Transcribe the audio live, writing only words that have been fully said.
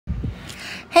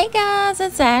Hey guys,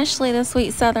 it's Ashley, the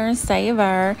Sweet Southern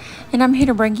Saver, and I'm here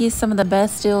to bring you some of the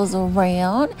best deals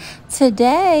around.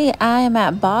 Today, I am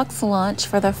at BoxLunch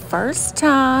for the first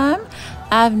time.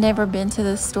 I've never been to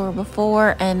this store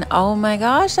before, and oh my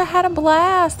gosh, I had a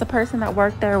blast. The person that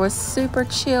worked there was super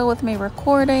chill with me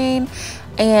recording,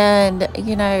 and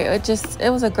you know, it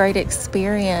was a great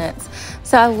experience.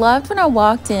 So I loved when I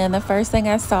walked in. The first thing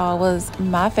I saw was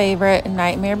my favorite,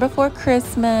 Nightmare Before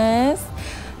Christmas.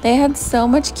 They had so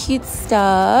much cute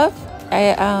stuff.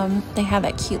 They had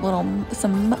that cute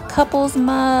some couples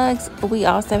mugs. We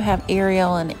also have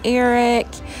Ariel and Eric.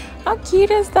 How cute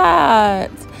is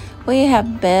that? We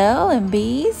have Belle and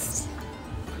Beast.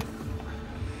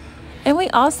 And we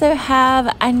also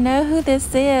have, I know who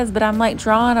this is, but I'm like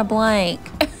drawing a blank.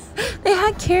 They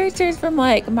had characters from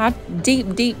like my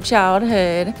deep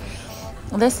childhood.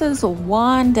 This is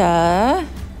Wanda.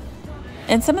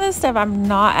 And some of this stuff I'm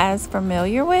not as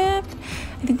familiar with.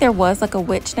 I think there was like a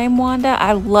witch named Wanda.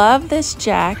 I love this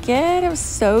jacket. It was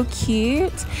so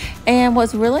cute. And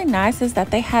what's really nice is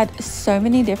that they had so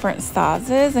many different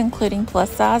sizes, including plus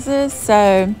sizes.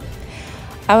 So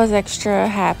I was extra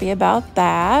happy about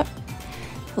that.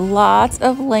 Lots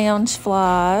of lounge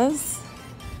flies.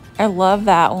 I love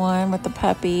that one with the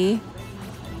puppy.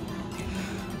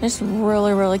 Just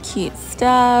really cute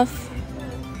stuff.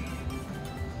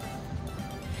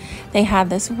 They had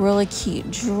this really cute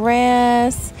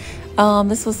dress.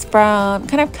 This was from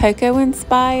kind of Coco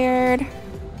inspired.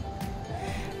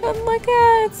 And look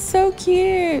at it, it's so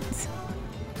cute.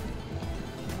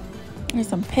 There's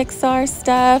some Pixar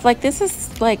stuff. Like this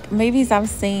is like movies I've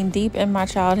seen deep in my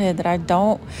childhood that I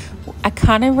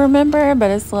kind of remember, but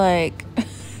it's like,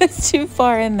 it's too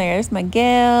far in there. There's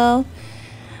Miguel.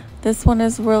 This one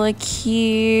is really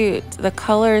cute. The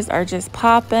colors are just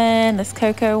popping. This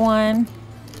Coco one.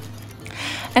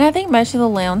 And I think most of the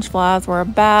lounge flies were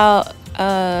about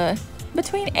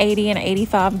between $80 and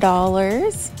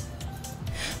 $85.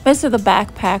 Most of the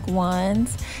backpack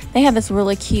ones. They have this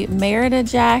really cute Merida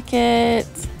jacket.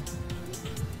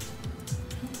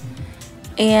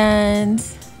 And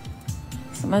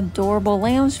some adorable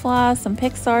lounge flies, some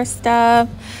Pixar stuff.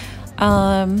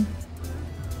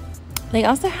 They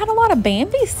also had a lot of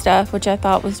Bambi stuff, which I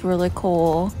thought was really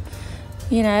cool.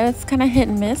 You know, it's kind of hit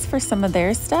and miss for some of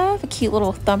their stuff. A cute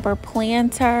little thumper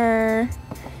planter.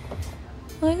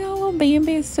 Look how little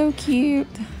Bambi is so cute.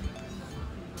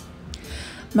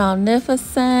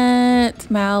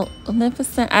 Magnificent. I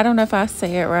don't know if I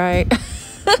say it right.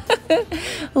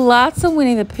 Lots of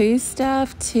Winnie the Pooh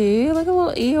stuff too. Look at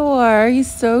little Eeyore.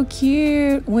 He's so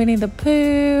cute. Winnie the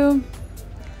Pooh.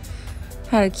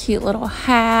 Had a cute little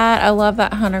hat. I love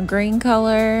that hunter green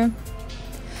color.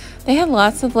 They had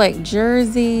lots of like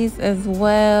jerseys as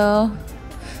well.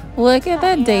 Look at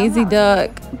that Daisy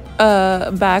Duck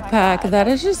backpack. That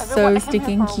is just so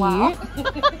stinking cute.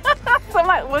 So I'm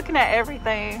like looking at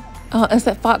everything. Oh, is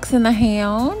that Fox and the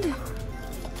Hound?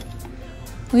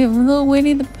 We have little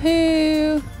Winnie the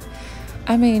Pooh.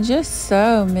 I mean, just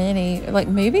so many like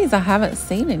movies I haven't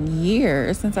seen in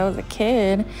years since I was a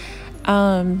kid.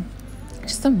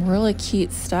 Just some really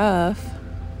cute stuff.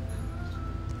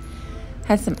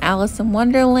 Had some Alice in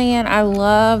Wonderland. I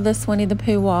love this Winnie the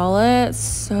Pooh wallet.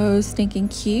 So stinking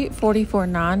cute.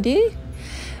 $44.90.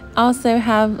 Also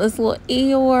have this little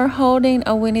Eeyore holding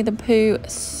a Winnie the Pooh.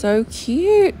 So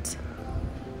cute.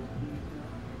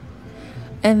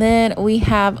 And then we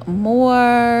have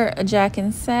more Jack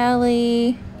and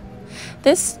Sally.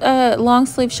 This long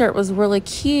sleeve shirt was really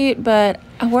cute, but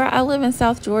where I live in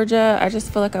South Georgia, I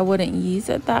just feel like I wouldn't use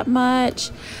it that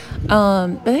much.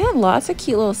 But they had lots of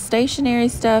cute little stationery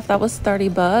stuff. That was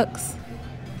 $30.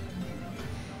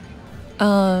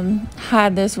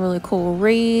 Had this really cool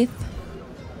wreath.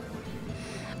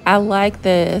 I like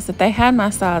this. If they had my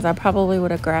size, I probably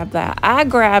would have grabbed that. I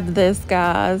grabbed this,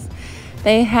 guys.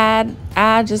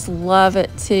 I just love it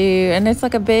too. And it's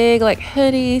like a big like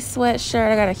hoodie,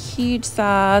 sweatshirt. I got a huge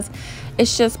size.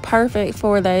 It's just perfect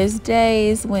for those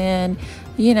days when,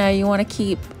 you know, you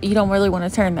don't really want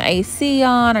to turn the AC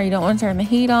on, or you don't want to turn the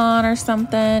heat on or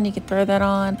something. You could throw that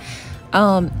on.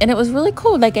 And it was really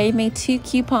cool. They gave me 2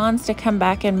 coupons to come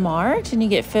back in March, and you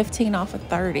get 15 off of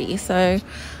 30. So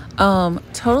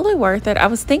totally worth it. I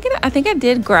think I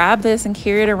did grab this and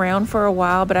carry it around for a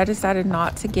while, but I decided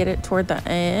not to get it toward the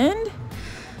end.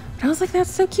 But I was like,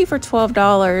 that's so cute for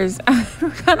 $12. I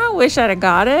kind of wish I'd have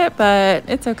got it, but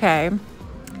it's okay.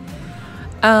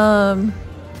 I'm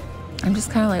just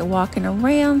kind of like walking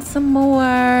around some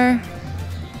more.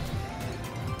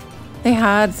 They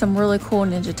had some really cool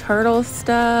Ninja Turtle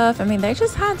stuff. I mean, they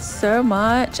just had so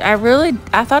much. I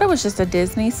thought it was just a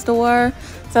Disney store.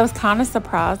 So I was kind of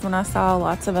surprised when I saw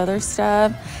lots of other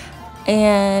stuff.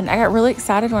 And I got really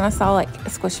excited when I saw like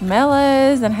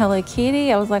Squishmallows and Hello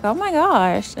Kitty. I was like, oh my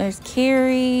gosh, there's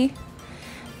Carrie,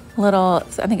 little,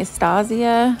 I think it's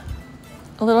Stasia,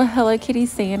 a little Hello Kitty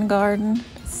sand garden.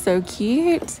 So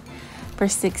cute for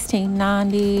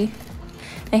 $16.90.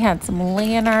 They had some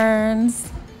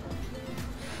lanterns,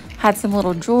 had some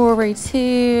little jewelry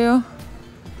too.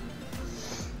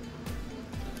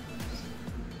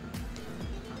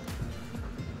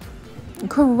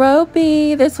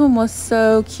 Karopi, this one was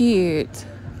so cute.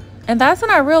 And that's when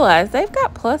I realized they've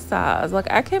got plus size.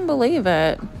 Like, I can't believe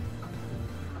it.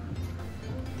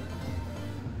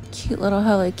 Cute little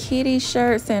Hello Kitty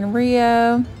shirt,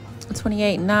 Sanrio,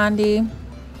 $28.90.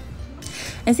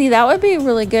 And see, that would be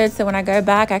really good. So when I go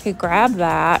back, I could grab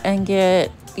that and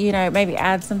get, you know, maybe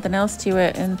add something else to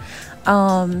it and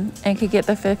could get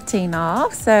the 15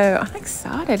 off. So I'm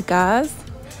excited, guys,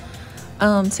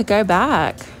 to go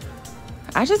back.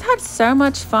 I just had so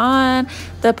much fun.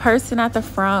 The person at the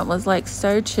front was like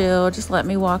so chill, just let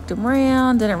me walk them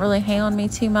around, didn't really hound me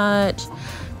too much.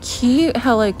 Cute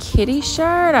Hello Kitty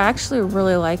shirt. I actually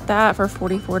really like that for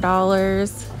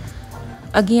 $44.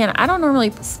 Again, I don't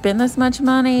normally spend this much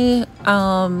money,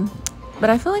 but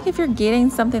I feel like if you're getting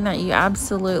something that you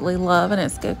absolutely love and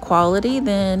it's good quality,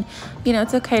 then, you know,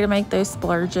 it's okay to make those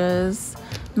splurges.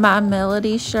 My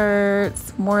Melody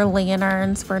shirts, more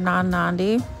lanterns for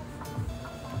 $9.90.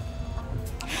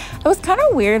 It was kind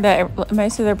of weird that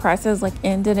most of their prices like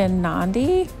ended in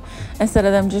 90 instead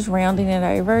of them just rounding it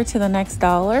over to the next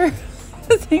dollar.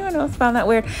 Does anyone else find that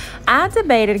weird? I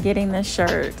debated getting this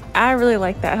shirt. I really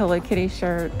like that Hello Kitty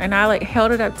shirt, and I like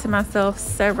held it up to myself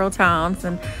several times,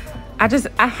 and I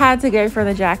had to go for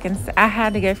the I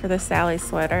had to go for the Sally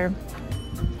sweater.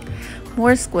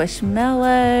 More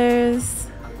Squishmallows.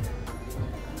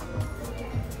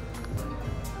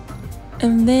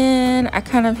 And then I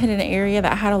kind of hit an area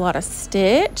that had a lot of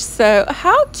Stitch. So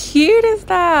how cute is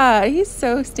that? He's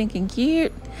so stinking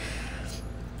cute.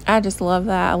 I just love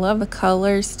that. I love the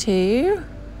colors too.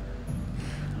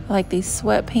 I like these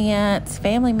sweatpants.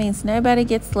 Family means nobody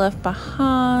gets left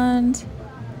behind.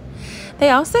 They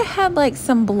also had like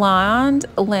some blonde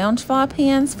Loungefly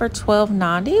pins for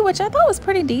 $12.90, which I thought was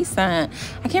pretty decent.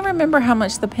 I can't remember how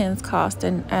much the pins cost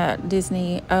at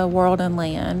Disney World and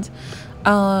Land.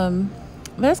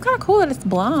 But it's kind of cool that it's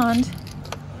blonde.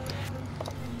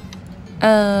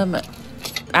 I'm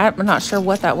not sure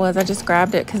what that was. I just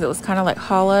grabbed it because it was kind of like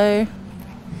hollow.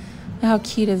 How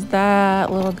cute is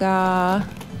that little guy?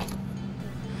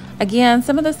 Again,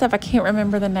 some of the stuff I can't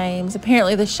remember the names.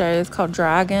 Apparently the show is called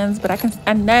Dragons, but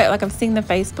I know, like, I've seen the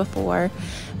face before.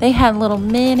 They had little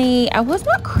Minnie. I was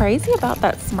not crazy about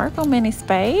that Smirkle Minnie's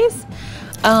face.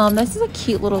 This is a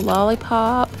cute little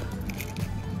lollipop.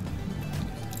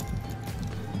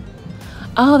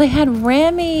 Oh, they had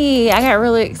Remy. I got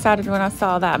really excited when I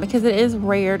saw that because it is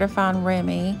rare to find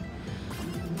Remy.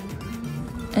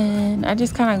 And I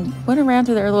just kind of went around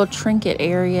to their little trinket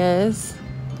areas.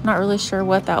 Not really sure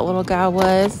what that little guy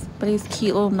was, but he's a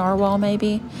cute little narwhal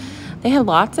maybe. They had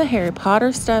lots of Harry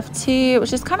Potter stuff too. It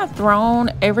was just kind of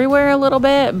thrown everywhere a little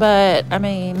bit, but I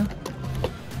mean,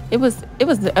 it was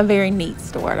a very neat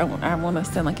store. I want to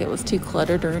sound like it was too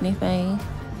cluttered or anything.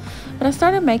 But I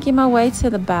started making my way to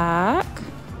the back,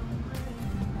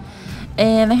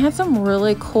 and they had some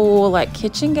really cool like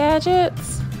kitchen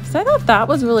gadgets. So I thought that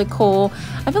was really cool.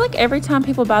 I feel like every time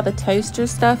people buy the toaster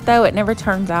stuff though, it never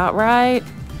turns out right.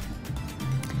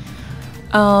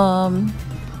 Oh,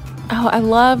 I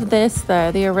love this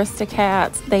though, the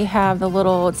Aristocats. They have the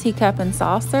little teacup and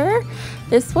saucer.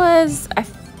 This was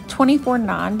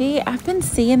 $24.90. I've been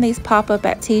seeing these pop up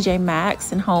at TJ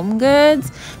Maxx and Home Goods,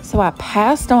 so I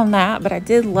passed on that, but I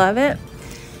did love it.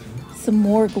 Some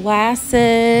more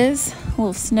glasses, a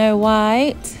little Snow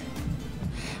White.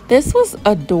 This was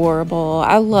adorable.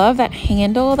 I love that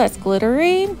handle that's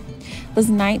glittery. It was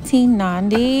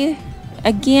 $19.90.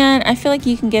 Again, I feel like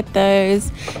you can get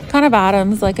those kind of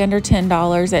items like under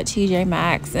 $10 at TJ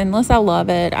Maxx. Unless I love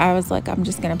it, I was like, I'm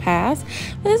just gonna pass.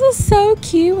 But this is so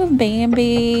cute with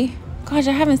Bambi. Gosh,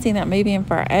 I haven't seen that movie in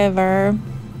forever.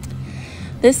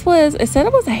 This was, it said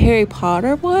it was a Harry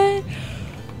Potter one.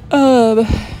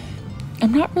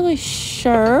 I'm not really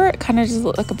sure. It kind of just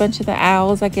looked like a bunch of the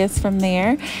owls, I guess, from there.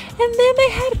 And then they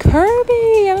had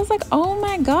Kirby. I was like, oh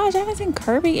my gosh, I haven't seen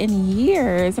Kirby in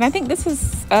years. And I think this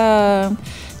is,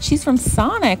 she's from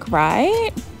Sonic,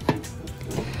 right?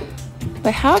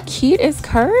 But how cute is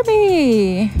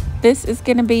Kirby? This is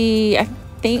going to be, I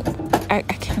think,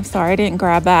 I'm sorry I didn't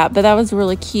grab that, but that was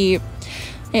really cute.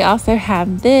 They also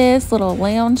have this little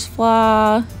lounge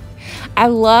fly. I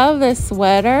love this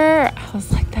sweater. I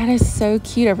was like, that is so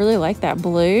cute. I really like that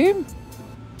blue.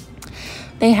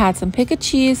 They had some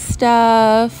Pikachu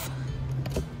stuff.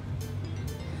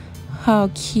 How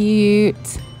cute.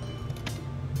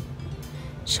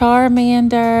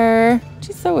 Charmander.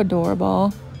 She's so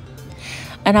adorable.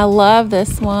 And I love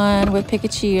this one with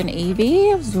Pikachu and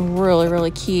Eevee. It was really,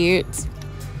 really cute.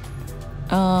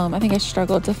 I think I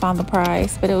struggled to find the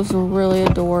price, but it was really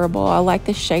adorable. I like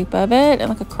the shape of it and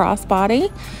like a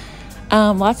crossbody.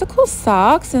 Lots of cool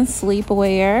socks and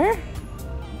sleepwear.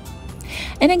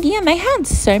 And again, they had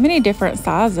so many different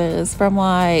sizes, from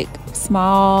like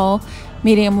small,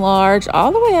 medium, large,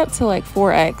 all the way up to like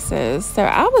 4Xs. So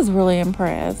I was really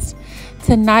impressed.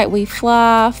 Tonight We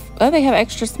Fly. Oh, they have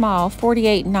extra small,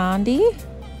 $48.90.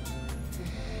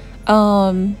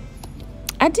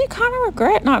 I do kind of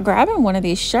regret not grabbing one of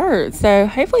these shirts. So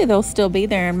hopefully they'll still be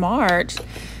there in March,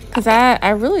 because I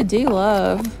really do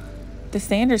love the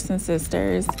Sanderson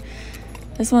sisters.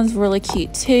 This one's really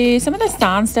cute too. Some of the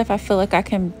sign stuff, I feel like I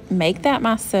can make that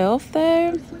myself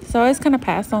though. So I always kind of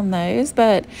pass on those.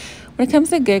 But when it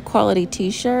comes to good quality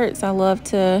t-shirts, I love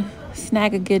to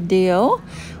snag a good deal.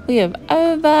 We have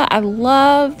Ova. I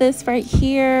love this right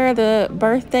here, the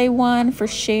birthday one for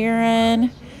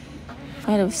Sharon.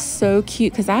 That was so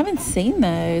cute because I haven't seen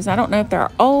those. I don't know if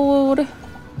they're old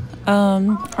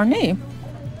or new.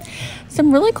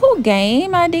 Some really cool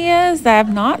game ideas that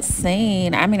I've not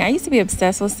seen. I mean, I used to be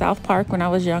obsessed with South Park when I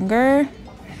was younger.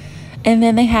 And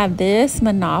then they have this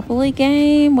Monopoly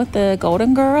game with the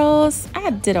Golden Girls. I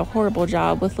did a horrible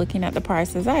job with looking at the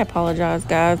prices. I apologize,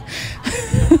 guys.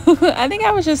 I think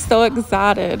I was just so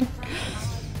excited.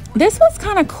 This was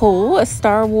kind of cool, a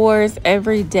Star Wars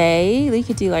every day. You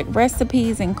could do like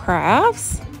recipes and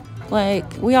crafts.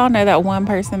 Like, we all know that one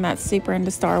person that's super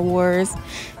into Star Wars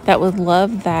that would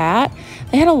love that.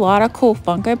 They had a lot of cool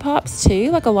Funko Pops too,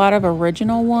 like a lot of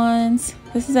original ones.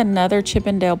 This is another Chip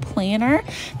 'n Dale planner.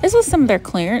 This was some of their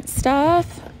clearance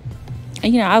stuff.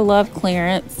 You know, I love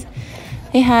clearance.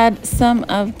 They had some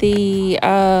of the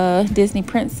Disney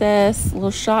Princess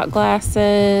little shot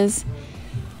glasses.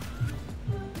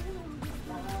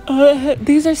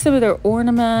 These are some of their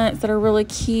ornaments that are really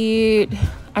cute.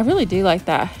 I really do like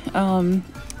that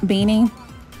beanie.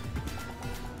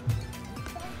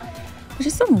 There's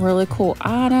just some really cool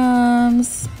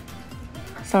items.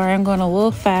 Sorry, I'm going a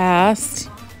little fast.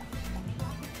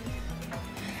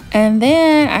 And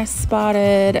then I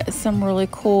spotted some really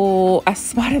cool, I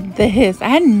spotted this. I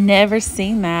had never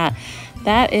seen that.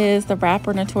 That is the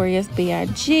rapper Notorious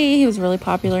B.I.G. He was really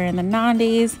popular in the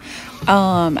 90s.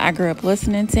 I grew up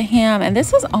listening to him, and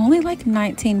this was only like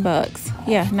 19 bucks.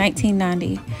 Yeah,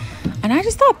 19.90. And I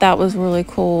just thought that was really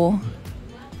cool.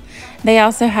 They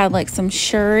also had like some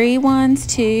Shuri ones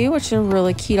too, which are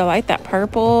really cute. I like that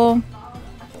purple.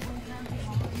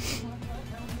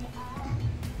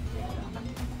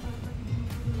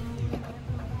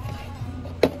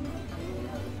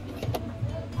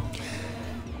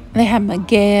 They have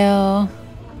Miguel.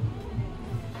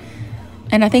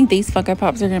 And I think these Funko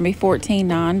Pops are going to be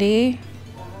 $14.90.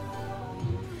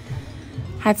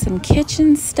 Had some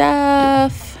kitchen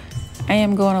stuff. I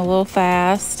am going a little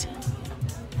fast.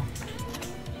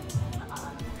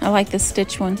 I like the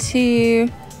Stitch one too.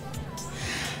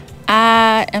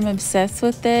 I am obsessed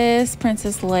with this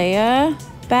Princess Leia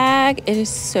bag. It is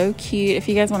so cute. If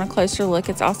you guys want a closer look,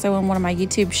 it's also in one of my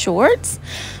YouTube shorts.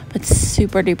 But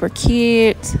super duper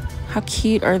cute. How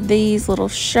cute are these little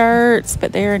shirts?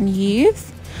 But they're in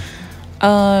youth.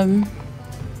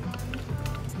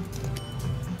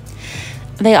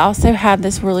 They also have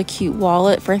this really cute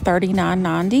wallet for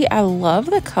 $39.90. I love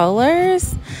the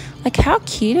colors. Like, how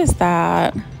cute is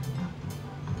that?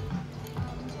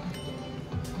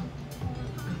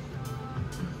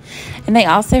 And they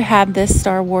also have this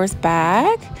Star Wars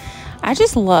bag. I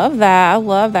just love that. I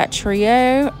love that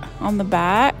trio on the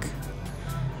back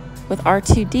with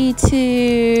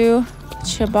R2-D2,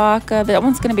 Chewbacca. That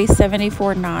one's going to be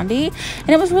 $74.90. And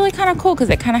it was really kind of cool because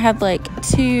it kind of had like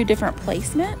two different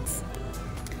placements.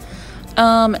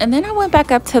 And then I went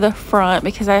back up to the front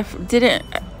because I didn't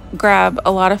grab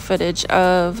a lot of footage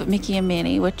of Mickey and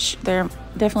Minnie, which they're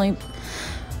definitely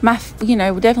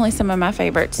definitely some of my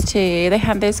favorites too. They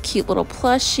have those cute little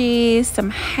plushies,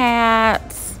 some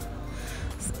hats,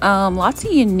 lots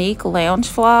of unique lounge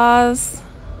flies.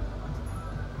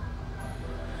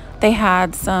 They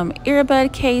had some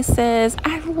earbud cases.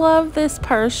 I love this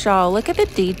purse, y'all. Look at the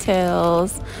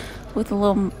details. with a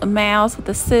little mouse with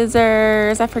the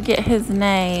scissors. I forget his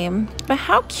name, but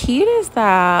how cute is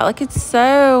that? Like, it's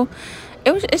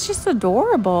just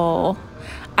adorable.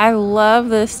 I love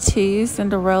this too,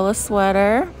 Cinderella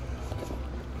sweater.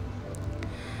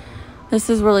 This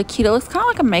is really cute. It looks kind of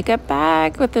like a makeup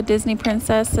bag with the Disney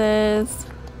princesses.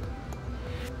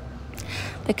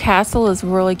 The castle is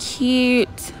really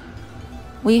cute.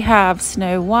 We have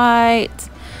Snow White.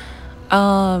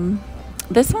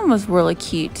 This one was really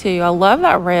cute too. I love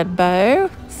that red bow,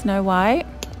 Snow White.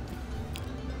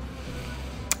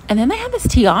 And then they have this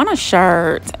Tiana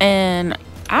shirt, and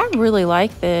I really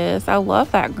like this. I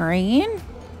love that green.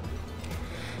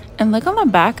 And look on the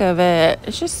back of it.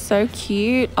 It's just so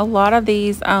cute. A lot of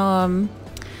these kind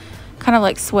of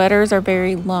like sweaters are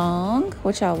very long,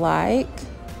 which I like.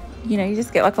 You know, you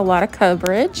just get like a lot of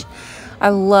coverage. I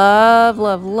love,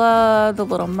 love, love the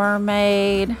Little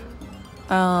Mermaid.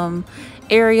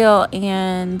 Ariel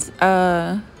and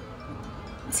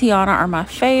Tiana are my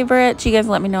favorite. You guys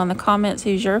let me know in the comments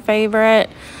who's your favorite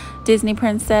Disney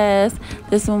princess.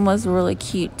 This one was really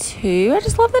cute too. I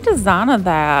just love the design of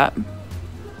that.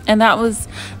 And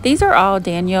these are all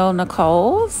Danielle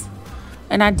Nicole's,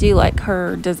 and I do like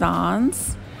her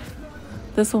designs.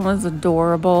 This one was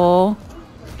adorable.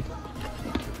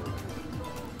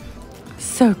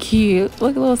 So cute.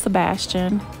 Look at little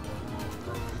Sebastian.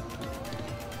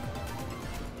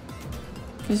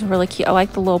 It's really cute. I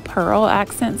like the little pearl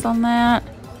accents on that.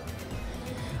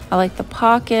 I like the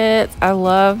pockets. I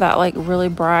love that like really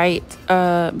bright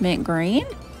mint green.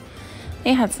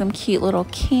 They had some cute little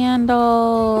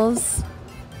candles.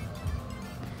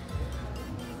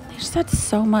 They just had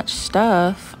so much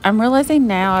stuff. I'm realizing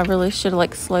now I really should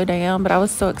like slow down, but I was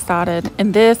so excited.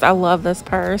 And I love this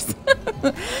purse.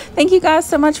 Thank you guys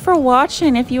so much for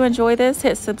watching. If you enjoy this,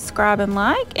 hit subscribe and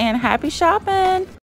like, and happy shopping.